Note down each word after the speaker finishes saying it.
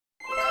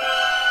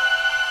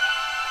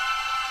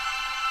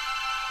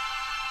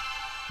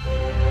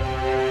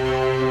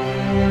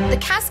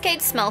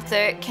Cascade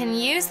Smelter can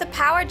use the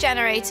power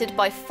generated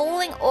by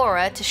falling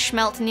aura to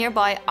smelt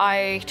nearby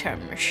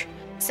items.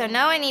 So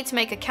now I need to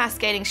make a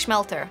cascading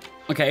smelter.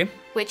 Okay.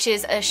 Which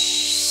is a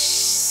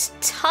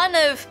ton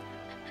of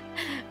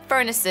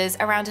furnaces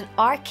around an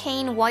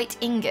arcane white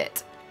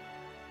ingot.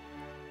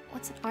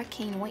 What's an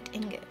arcane white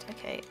ingot?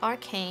 Okay,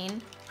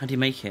 arcane. How do you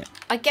make it?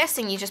 I'm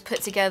guessing you just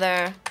put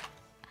together...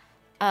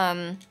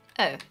 oh,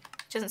 it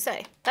doesn't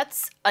say.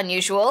 That's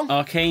unusual.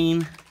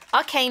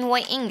 Arcane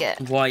white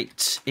ingot.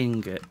 White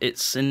ingot.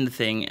 It's in the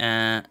thing.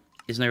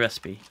 There's no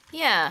recipe.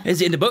 Yeah.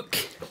 Is it in the book?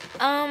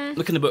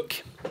 Look in the book.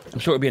 I'm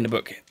sure it'll be in the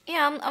book.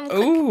 Yeah, I'm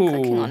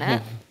clicking on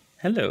it.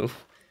 Hello.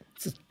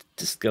 It's a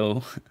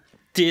disco.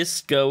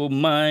 Disco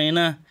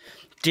miner.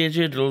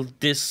 Digital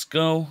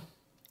disco.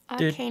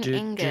 Arcane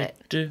ingot.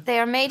 They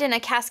are made in a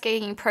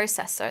cascading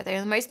processor. They are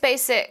the most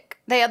basic.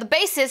 They are the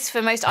basis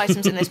for most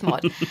items in this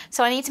mod.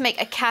 So I need to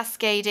make a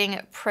cascading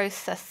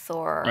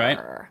processor. Right.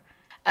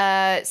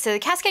 So the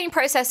cascading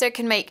processor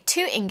can make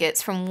 2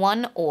 ingots from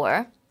 1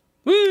 ore.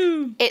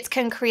 Woo! It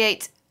can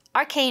create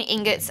arcane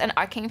ingots and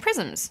arcane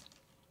prisms.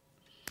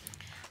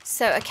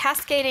 So a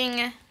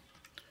cascading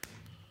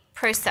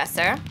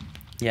processor.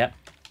 Yep.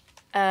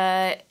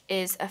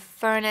 Is a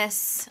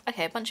furnace.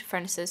 Okay, a bunch of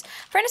furnaces.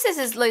 Furnaces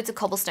is loads of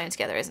cobblestone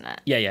together, isn't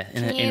it? Yeah.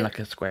 In like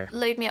a square.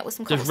 Load me up with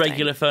some There's cobblestone.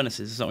 regular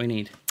furnaces. That's what we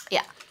need.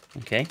 Yeah.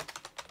 Okay.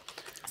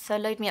 So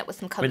load me up with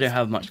some cobblestone. We don't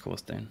have much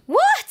cobblestone.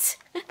 What?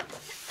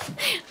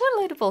 What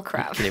a load of bull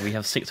crap. Okay, we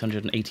have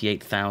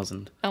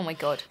 688,000. Oh my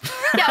god.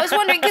 Yeah, I was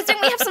wondering, because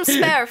didn't we have some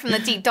spare from the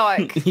Deep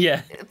Dark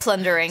Yeah.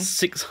 plundering?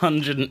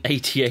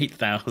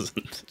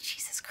 688,000.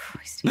 Jesus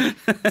Christ. I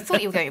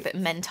thought you were going a bit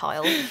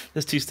mentile.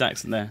 There's 2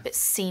 stacks in there. A bit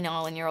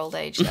senile in your old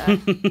age there.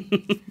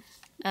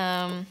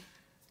 Oh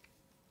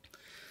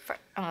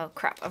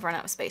crap, I've run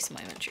out of space in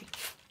my inventory.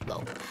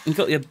 Lol. You've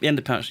got the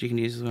ender pouch you can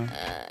use as well.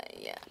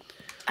 Yeah.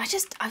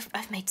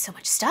 I've made so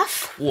much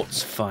stuff.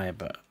 Quartz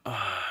fibre.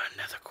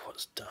 Nether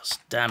quartz dust.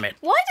 Damn it.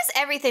 Why does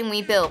everything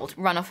we build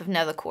run off of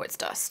nether quartz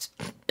dust?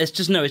 It's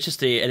just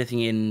anything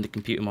in the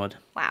computer mod.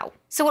 Wow.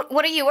 So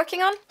what are you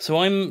working on? So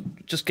I'm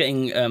just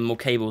getting more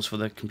cables for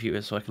the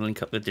computer so I can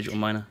link up the digital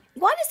miner.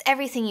 Why does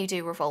everything you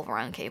do revolve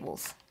around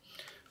cables?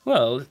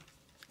 Well,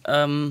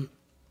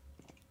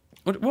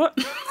 what? What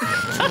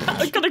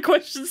kind of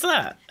question's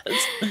that?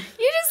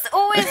 You're just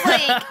always like,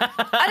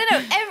 I don't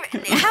know,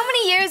 how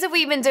many years have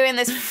we been doing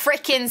this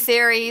frickin'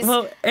 series?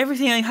 Well,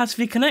 everything has to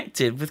be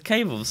connected with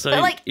cables. So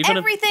but like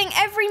every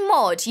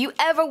mod you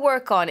ever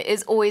work on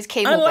is always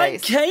cable based. I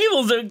like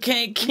cables,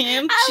 okay,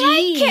 Kim? I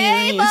like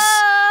cables!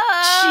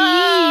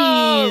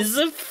 Jeez,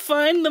 I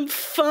find them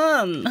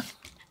fun.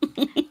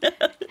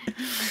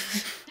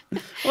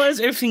 Why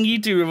does everything you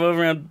do revolve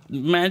around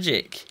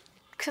magic?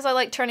 Because I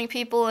like turning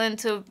people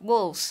into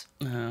wolves.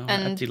 Oh, and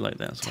I do like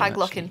that as well, tag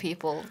locking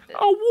people.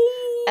 Oh,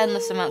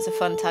 Endless amounts of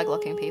fun tag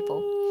locking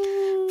people.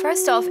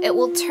 First off, it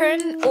will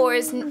turn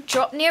ores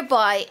drop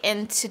nearby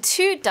into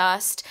 2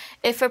 dust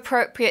if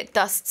appropriate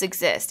dusts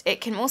exist.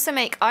 It can also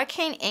make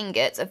arcane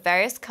ingots of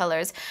various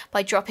colors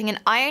by dropping an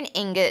iron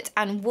ingot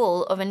and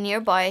wool of a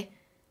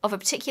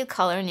particular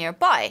color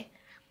nearby.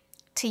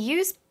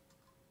 To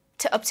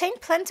obtain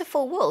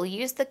plentiful wool,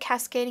 use the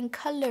cascading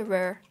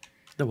colorer.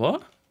 The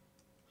what?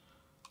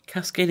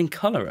 Cascading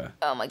colorer.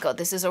 Oh my god,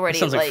 this is already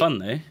That sounds like fun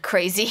though.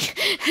 Crazy.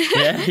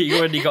 Yeah, you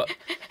already got.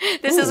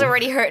 This is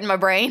already hurting my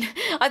brain.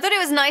 I thought it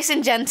was nice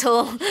and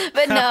gentle,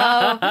 but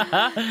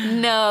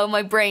no,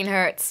 my brain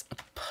hurts.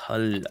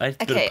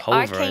 Okay,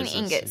 arcane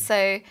ingots.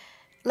 So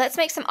let's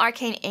make some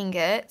arcane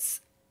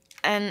ingots,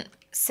 and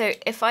so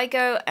if I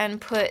go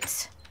and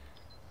put,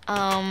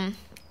 oh,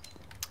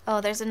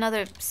 there's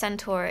another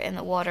centaur in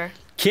the water.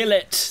 Kill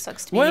it.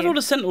 Sucks to be Where did you. all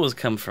the centaurs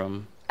come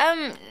from?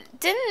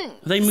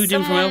 Didn't They moved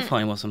in from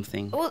Elfheim or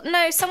something. Well,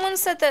 no, someone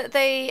said that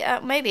they,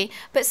 maybe,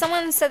 but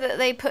someone said that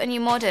they put a new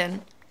mod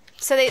in.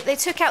 So they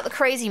took out the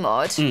crazy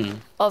mod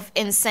of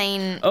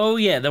insane... Oh,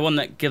 yeah, the one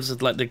that gives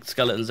us, like, the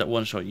skeletons that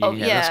one-shot you.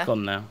 Yeah, that's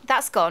gone now.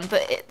 That's gone,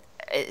 but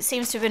it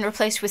seems to have been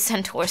replaced with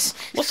centaurs.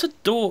 What's a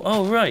door?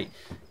 Oh, right.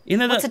 You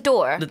know What's a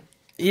door?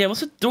 Yeah,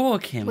 what's a door,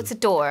 Kim? What's a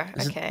door?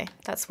 Okay,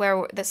 that's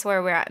where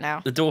we're at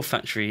now. The door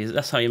factory.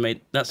 That's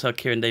how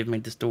Kieran Dave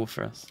made this door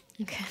for us.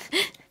 Okay.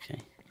 Okay.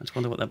 I just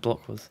wonder what that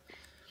block was.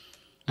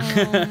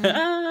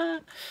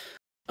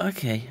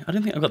 Okay, I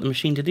don't think I've got the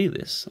machine to do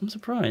this. I'm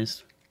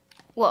surprised.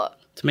 What?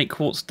 To make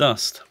quartz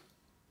dust.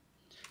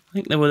 I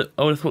think I would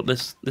have thought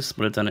this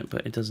would have done it,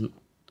 but it doesn't.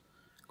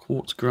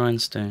 Quartz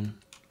grindstone.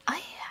 I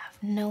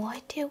have no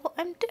idea what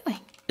I'm doing.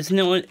 Isn't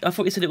it? I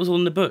thought you said it was all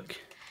in the book.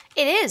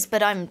 It is,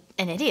 but I'm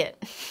an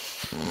idiot.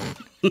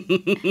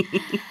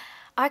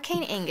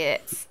 Arcane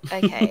ingots.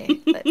 Okay,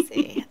 let's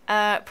see.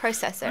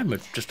 Processor. I'm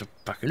just a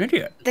fucking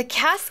idiot. The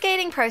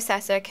cascading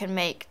processor can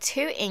make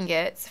 2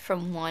 ingots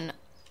from 1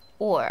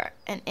 ore,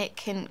 and it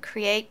can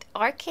create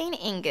arcane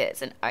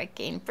ingots and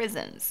arcane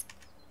prisms.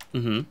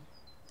 Mm-hmm.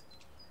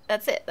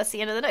 That's it. That's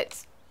the end of the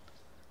notes.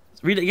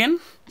 Read it again.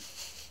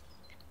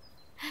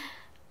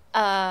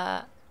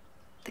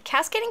 The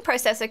cascading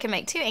processor can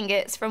make 2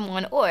 ingots from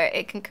 1 ore.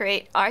 It can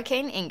create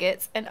arcane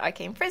ingots and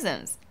arcane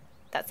prisms.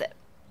 That's it.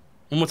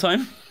 One more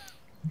time.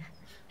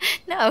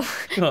 No.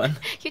 Go on.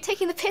 You're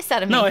taking the piss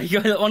out of me.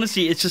 No,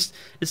 honestly, it's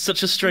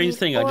such a strange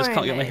thing. I just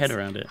can't get my head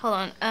around it.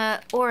 Hold on.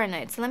 Aura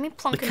nodes. So let me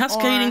plonk The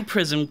cascading aura.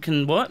 prism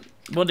can what?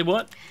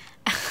 What?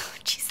 Oh,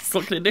 Jesus.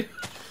 What can it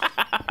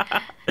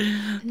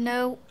do?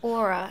 No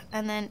aura.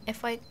 And then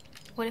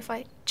what if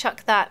I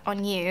chuck that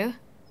on you?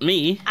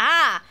 Me?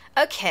 Ah,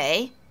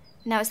 okay.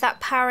 Now is that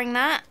powering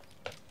that?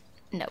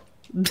 No.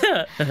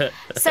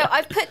 So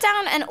I've put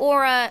down an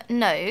aura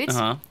node,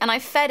 and I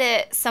fed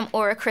it some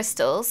aura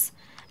crystals.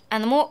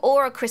 And the more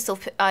aura crystal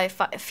I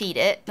feed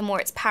it, the more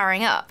it's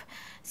powering up.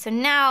 So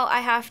now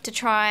I have to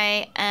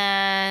try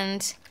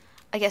and,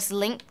 I guess,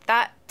 link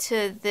that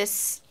to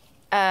this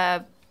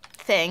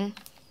thing,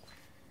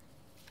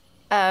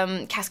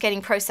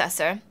 cascading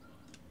processor.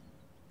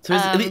 So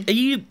are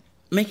you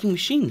making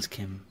machines,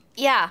 Kim?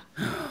 Yeah.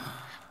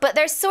 But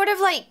they're sort of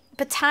like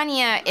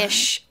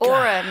Britannia-ish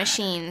aura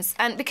machines.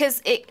 And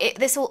because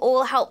this will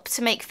all help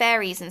to make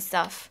fairies and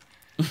stuff.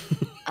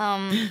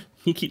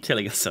 You keep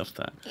telling yourself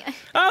that. Yeah.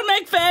 I'll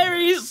make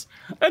fairies!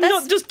 I'm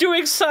not just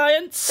doing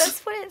science! That's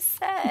what it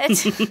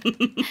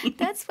said.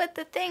 That's what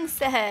the thing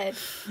said.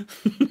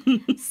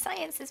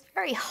 Science is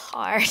very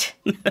hard.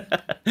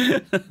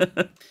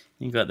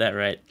 You got that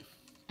right.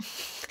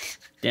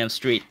 Damn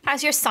straight.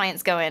 How's your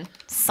science going,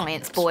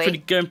 science boy?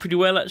 It's going pretty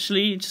well,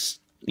 actually.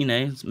 Just,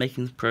 it's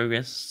making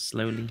progress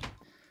slowly.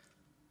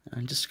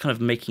 And just kind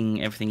of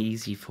making everything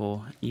easy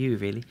for you,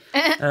 really.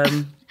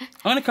 I'm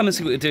going to come and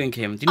see what you're doing,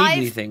 Kim. Do you need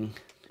anything?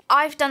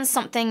 I've done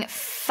something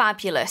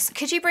fabulous.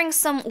 Could you bring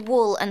some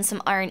wool and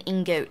some iron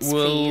ingots,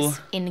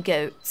 please?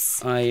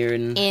 Ingots.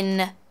 Iron.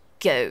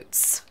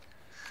 Ingots.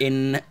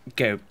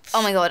 Ingots.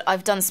 Oh my god,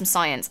 I've done some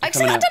science.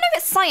 Actually, I don't know if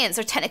it's science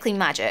or technically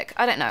magic.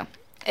 I don't know.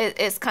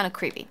 It's kind of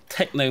creepy.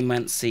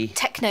 Technomancy.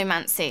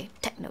 Technomancy.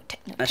 Techno.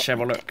 Let's have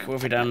a look. What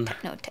have we done?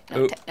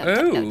 Techno.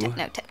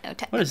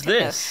 What is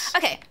this?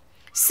 Okay,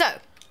 so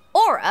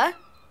aura.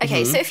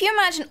 Okay, so if you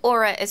imagine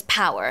aura as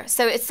power,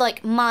 so it's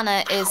like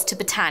mana is to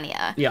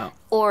Britannia. Yeah.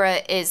 Aura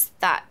is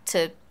that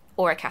to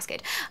aura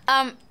cascade.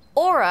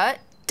 Aura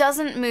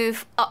doesn't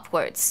move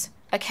upwards,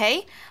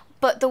 okay?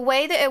 But the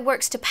way that it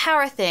works to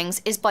power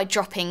things is by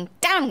dropping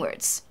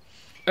downwards.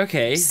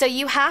 Okay. So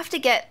you have to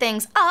get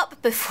things up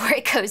before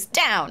it goes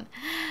down.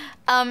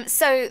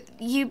 So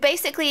you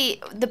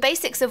basically, the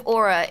basics of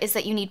aura is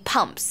that you need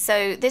pumps.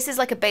 So this is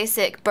like a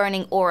basic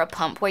burning aura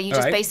pump where you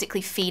just basically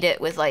feed it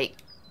with like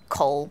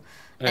coal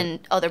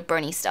and other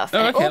burny stuff.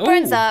 And it all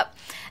burns up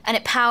and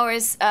it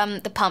powers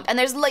the pump. And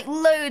there's like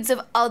loads of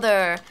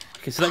other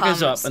Okay, so that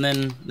goes up and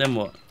then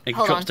what? It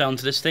drops down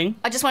to this thing?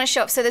 I just want to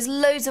show up. So there's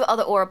loads of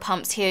other aura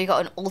pumps here. You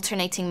got an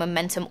alternating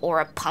momentum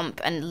aura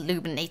pump and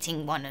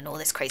illuminating one and all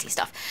this crazy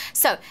stuff.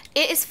 So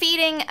it is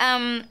feeding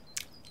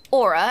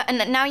aura,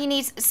 and now you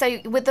need, so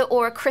with the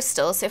aura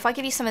crystals, so if I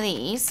give you some of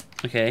these,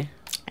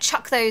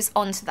 chuck those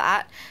onto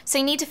that. So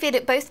you need to feed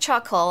it both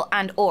charcoal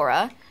and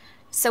aura.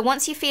 So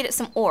once you feed it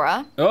some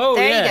aura,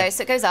 there you go,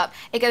 so it goes up.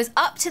 It goes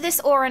up to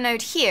this aura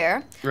node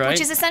here, which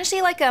is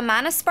essentially like a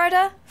mana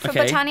spreader for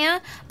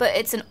Britannia, but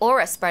it's an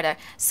aura spreader.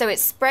 So it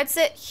spreads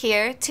it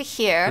here to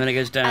here, and then it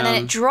goes down. And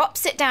then it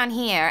drops it down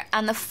here,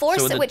 and the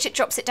force at which it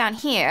drops it down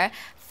here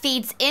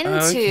feeds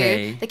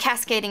into the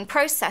cascading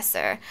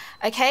processor,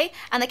 okay?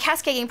 And the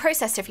cascading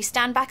processor, if you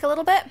stand back a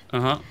little bit,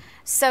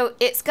 so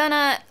it's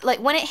gonna, like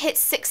when it hits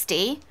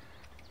 60,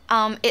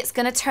 it's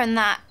gonna turn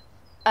that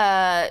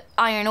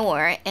iron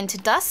ore into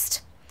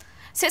dust.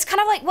 So it's kind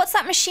of like, what's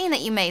that machine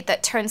that you made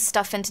that turns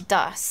stuff into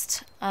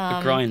dust?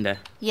 A grinder.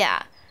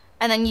 Yeah.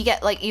 And then you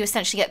get like, you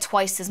essentially get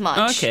twice as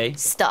much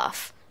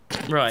stuff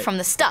from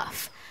the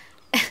stuff.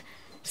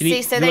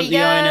 See, so there you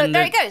go.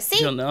 There you go. See?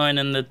 You want the iron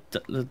and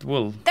the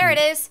wool. There it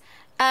is.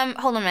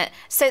 Hold on a minute.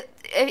 So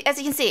as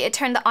you can see, it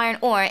turned the iron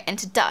ore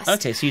into dust.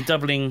 Okay, so you're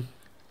doubling.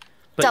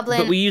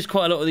 But we use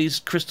quite a lot of these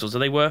crystals. Are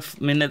they worth?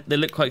 I mean, they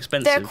look quite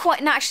expensive. They're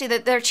quite. No, actually,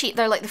 they're cheap.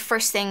 They're like the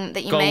first thing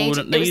that you made.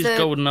 They use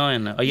gold and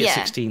iron. Though. Oh, you get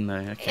 16 though.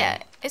 Okay.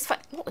 Yeah, it's fine.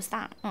 What was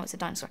that? Oh, it's a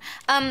dinosaur.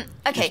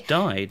 Okay. It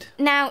died.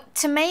 Now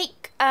to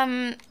make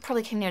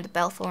probably came near the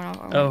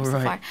Belfor or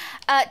fire.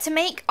 To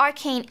make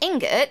arcane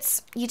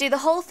ingots, you do the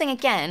whole thing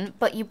again,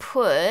 but you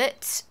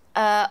put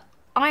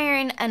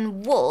iron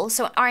and wool.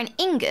 So iron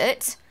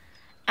ingot.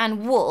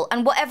 And wool,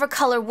 and whatever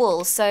color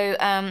wool. So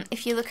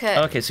if you look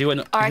at so you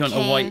want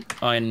a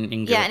white iron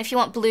ingot. Yeah, and if you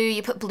want blue,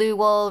 you put blue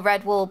wool,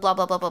 red wool, blah,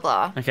 blah, blah, blah,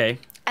 blah. Okay.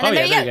 And then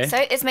there you go. So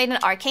it's made an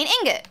arcane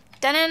ingot.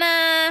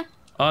 Da-na-na.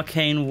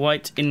 Arcane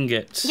white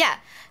ingot. Yeah.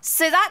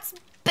 So that's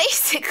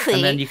basically...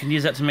 And then you can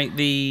use that to make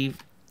the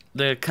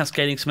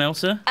cascading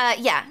smelter?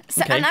 Yeah.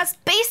 So, and that's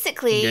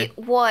basically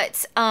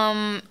what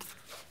Aura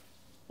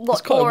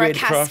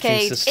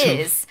Cascade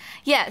is.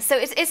 Yeah, so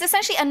it's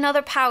essentially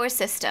another power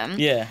system.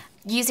 Yeah.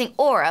 using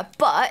aura,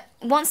 but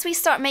once we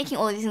start making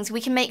all of these things,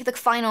 we can make the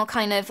final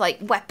kind of like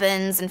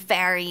weapons and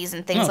fairies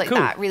and things like cool.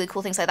 that, really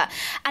cool things like that.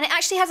 And it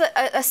actually has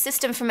a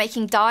system for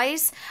making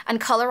dyes and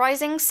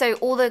colorizing, so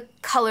all the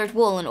colored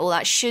wool and all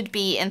that should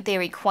be, in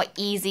theory, quite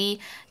easy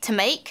to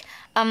make.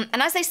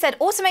 And as they said,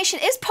 automation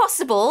is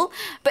possible,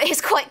 but it's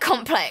quite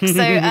complex,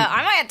 so I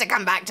might have to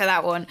come back to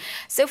that one.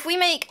 So if we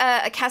make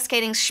a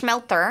cascading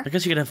smelter... I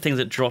guess you could have things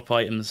that drop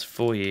items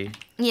for you.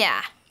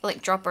 Yeah,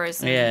 like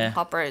droppers and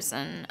hoppers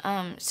and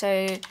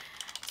so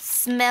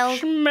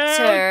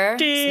smelter.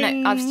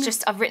 No,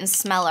 I've written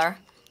smeller.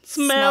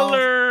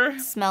 Smelter.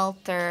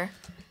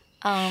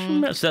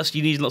 So that's,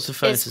 you need lots of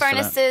furnaces. It's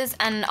furnaces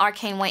and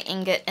arcane white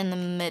ingot in the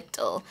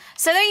middle.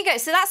 So there you go.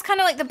 So that's kind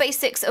of like the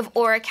basics of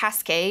Aura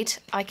Cascade.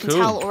 I can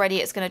tell already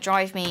it's going to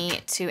drive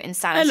me to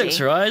insanity. It looks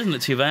alright, isn't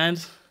it too bad?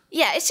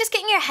 Yeah, it's just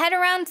getting your head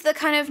around the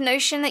kind of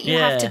notion that you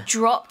have to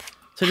drop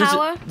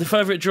power. The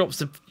further it drops,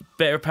 the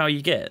better power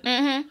you get.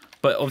 Mm-hmm.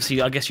 But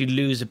obviously, I guess you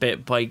lose a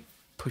bit by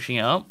pushing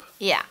it up.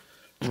 Yeah.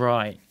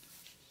 Right.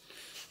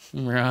 So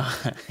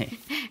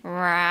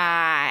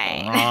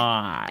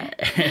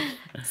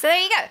there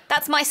you go.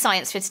 That's my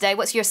science for today.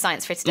 What's your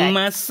science for today?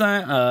 My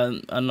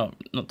science, I'm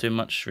not doing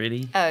much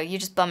really. Oh, you're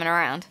just bumming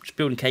around. Just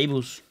building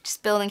cables.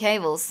 Just building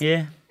cables.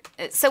 Yeah.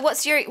 So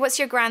what's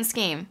your grand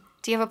scheme?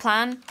 Do you have a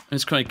plan? I'm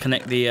just trying to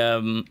connect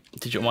the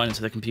digital miner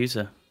to the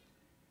computer.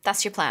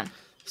 That's your plan.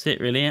 That's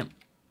it, really. Yeah.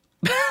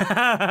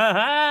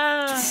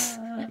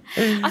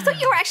 I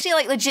thought you were actually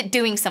like legit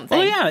doing something.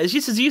 Oh yeah, it's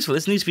just as useful.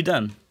 This needs to be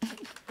done.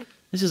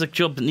 This is a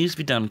job that needs to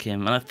be done,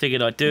 Kim, and I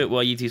figured I'd do it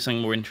while you do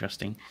something more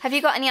interesting. Have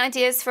you got any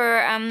ideas for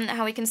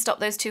how we can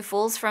stop those two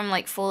fools from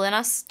like fooling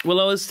us?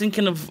 Well, I was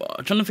thinking of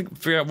trying to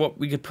figure out what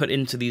we could put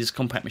into these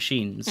compact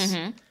machines.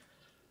 Mm-hmm.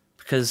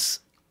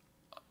 Because,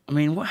 I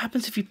mean, what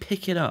happens if you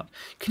pick it up?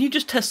 Can you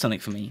just test something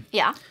for me?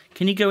 Yeah.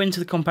 Can you go into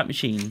the compact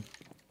machine?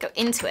 Go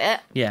into it?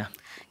 Yeah.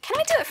 Can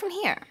I do it from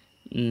here?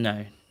 No,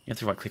 you have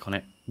to right click on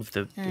it with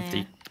the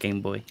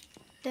Game Boy.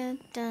 Da,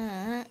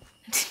 da.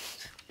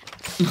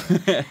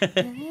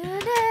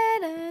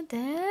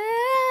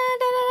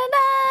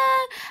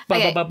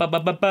 Okay.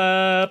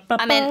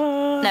 I'm in.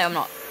 No, I'm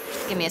not.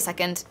 Give me a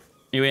second.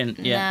 You're in,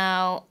 yeah.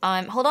 Now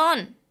hold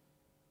on.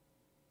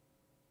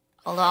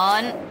 Hold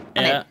on.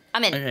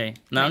 I'm in. Okay,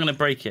 now I'm going to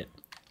break it.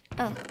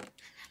 Oh,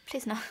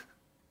 please no.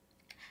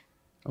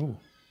 Oh.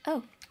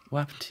 Oh. What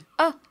happened to...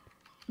 Oh.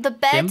 The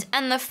bed Kim?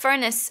 and the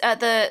furnace,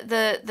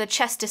 the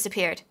chest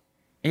disappeared.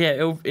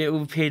 Yeah, it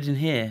appeared in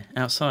here,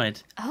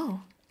 outside.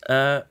 Oh.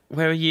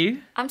 Where are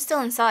you? I'm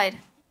still inside.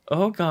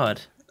 Oh,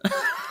 God.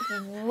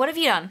 What have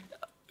you done?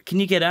 Can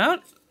you get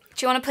out?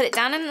 Do you want to put it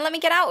down and let me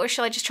get out, or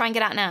shall I just try and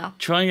get out now?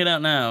 Try and get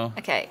out now.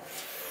 Okay.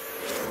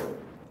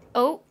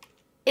 Oh,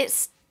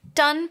 it's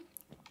done.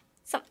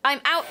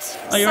 I'm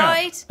outside. Oh, you're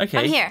out. Okay.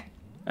 I'm here.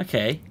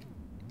 Okay.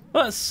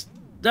 Well,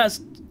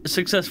 that's a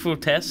successful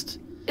test.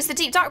 Is the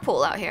deep dark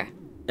pool out here?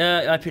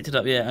 I picked it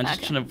up, yeah. I'm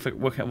just trying to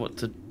work out what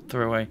to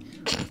throw away.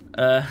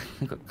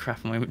 I've got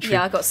crap in my inventory.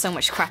 Yeah, I've got so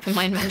much crap in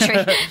my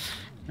inventory.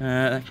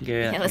 That can go.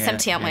 Yeah, let's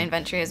empty out my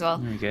inventory as well.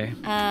 There we go.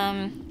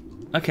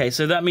 Okay,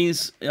 so that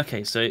means...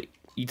 Okay, so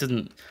he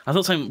doesn't... I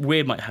thought something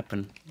weird might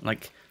happen.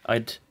 Like,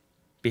 I'd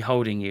be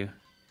holding you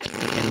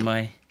in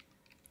my...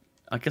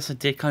 I guess I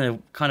did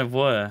kind of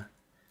were.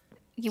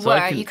 You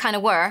were? You kind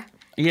of were?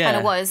 Yeah. Kind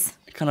of was?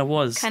 Kind of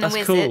was. Kind of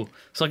That's was cool. it.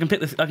 So I can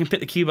pick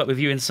the cube up with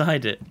you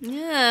inside it.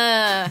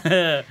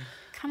 Yeah.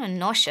 Kind of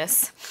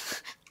nauseous.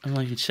 And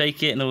I can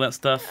shake it and all that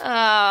stuff.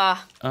 Oh,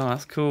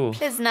 that's cool.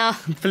 please no.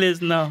 Please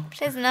no.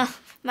 Please no.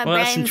 My Well,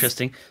 brains. that's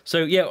interesting.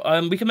 So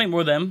yeah, we can make more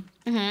of them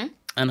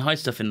and hide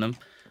stuff in them.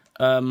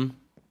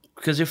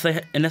 Because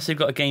unless they've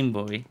got a Game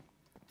Boy,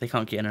 they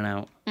can't get in and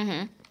out.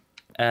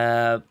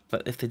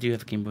 But if they do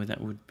have a Game Boy,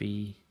 that would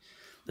be...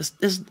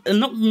 There's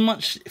not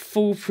much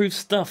foolproof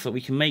stuff that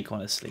we can make,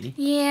 honestly.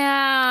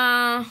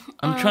 Yeah.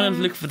 I'm trying to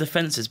look for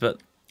defenses,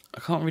 but I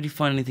can't really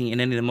find anything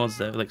in any of the mods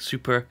that are like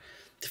super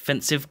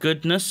defensive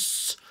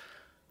goodness.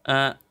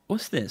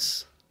 What's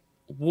this?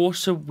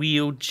 Water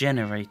wheel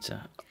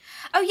generator.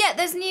 Oh yeah,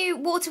 there's new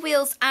water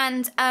wheels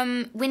and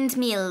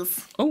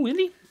windmills. Oh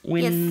really?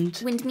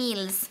 Yes,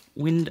 windmills.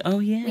 Oh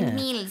yeah.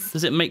 Windmills.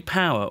 Does it make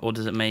power or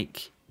does it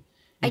make?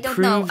 I don't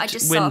know. I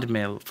just saw.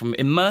 Windmill from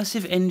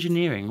Immersive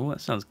Engineering. Oh, that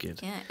sounds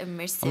good. Yeah,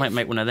 immersive. I might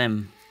make one of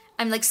them.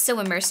 I'm like so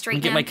immersed right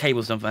now. Get my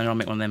cables done and I'll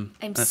make one of them.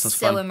 I'm that sounds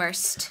so fun.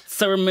 immersed.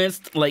 So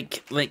immersed,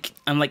 like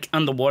I'm like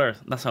underwater.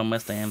 That's how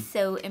immersed I am.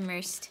 So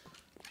immersed.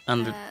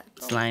 Under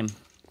slime.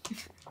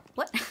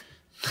 What?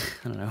 I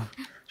don't know.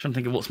 I'm trying to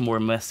think of what's more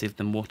immersive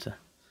than water.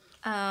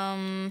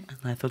 And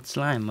I thought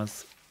slime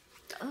was.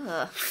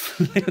 Ugh.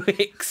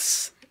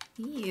 Flux.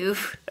 Ew.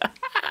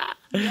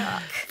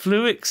 Yuck.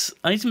 Flux.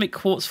 I need to make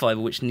quartz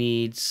fiber, which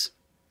needs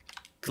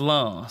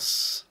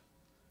glass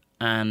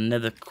and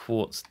nether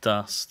quartz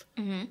dust.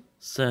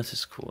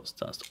 Certus quartz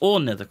dust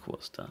or nether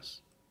quartz dust.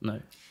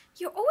 No.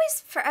 You're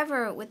always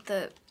forever with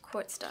the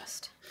quartz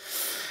dust.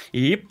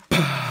 Yep.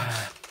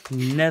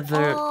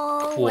 Nether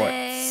Always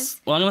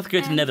quartz. Well, I'm gonna have to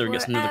go to nether and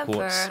get some nether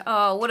quartz.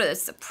 Oh, what a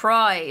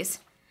surprise!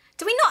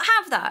 Do we not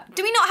have that?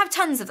 Do we not have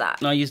tons of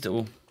that? No, I used it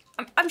all.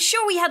 I'm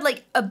sure we had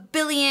like a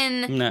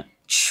billion, No.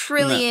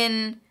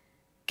 trillion,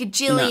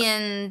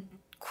 gajillion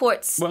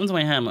quartz What happened to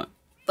my hammer?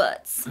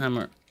 butts.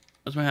 Hammer.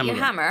 What's my hammer?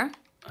 Your hammer?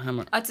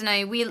 Hammer. I don't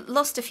know. We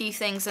lost a few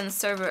things in the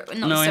server.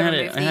 Not No, the I server had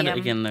it. move, I had the, it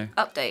again though.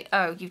 Update.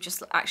 Oh, you've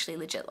just actually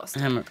legit lost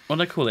it. Hammer. What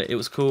did I call it? It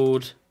was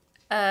called.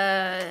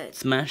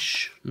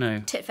 Smash.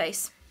 No. Tit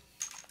face.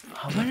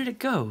 Oh, where did it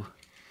go?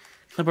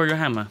 Can I borrow your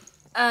hammer?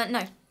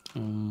 No.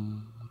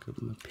 I'll go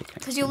with my pickaxe.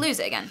 Because you'll lose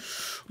it again.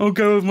 I'll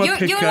go with my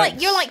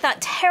pickaxe. You're like that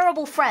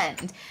terrible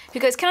friend who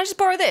goes, "Can I just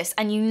borrow this?"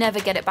 and you never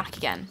get it back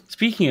again.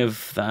 Speaking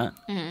of that,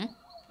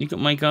 you got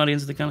my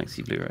Guardians of the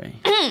Galaxy Blu-ray.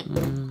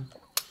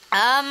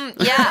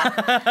 Yeah.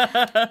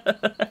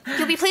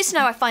 You'll be pleased to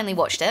know I finally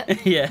watched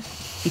it. Yeah.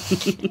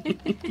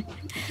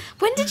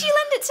 When did you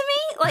lend it to me?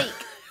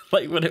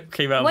 Like when it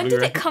came out. When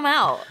did it come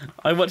out?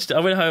 I watched it. I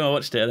went home. I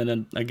watched it, and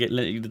then I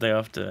lent it the day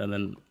after, and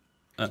then.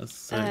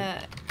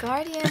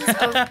 Guardians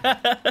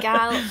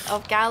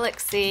of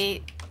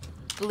Galaxy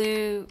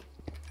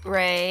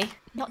Blu-ray.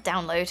 Not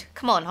download.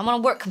 Come on, I'm on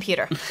a work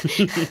computer.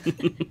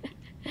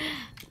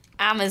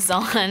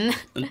 Amazon.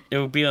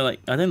 It'll be like,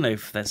 I don't know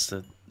if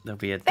there'll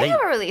be a date. They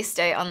have a release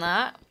date on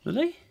that. Will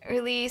they?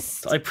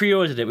 Released. I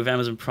pre-ordered it with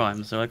Amazon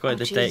Prime, so I got it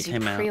the day it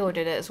came out.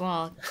 Pre-ordered it as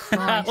well.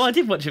 Well, I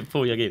did watch it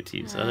before I gave it to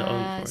you, so I don't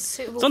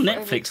for it. It's on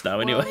Netflix now,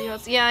 anyway.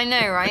 Yeah, I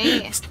know, right?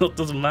 It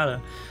doesn't matter.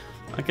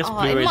 I guess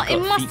Blu-ray's it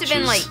must have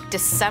been like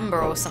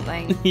December or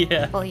something.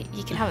 Yeah. Well,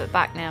 you can have it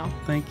back now.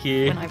 Thank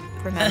you. When I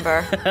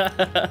remember.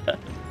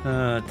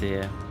 Oh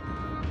dear.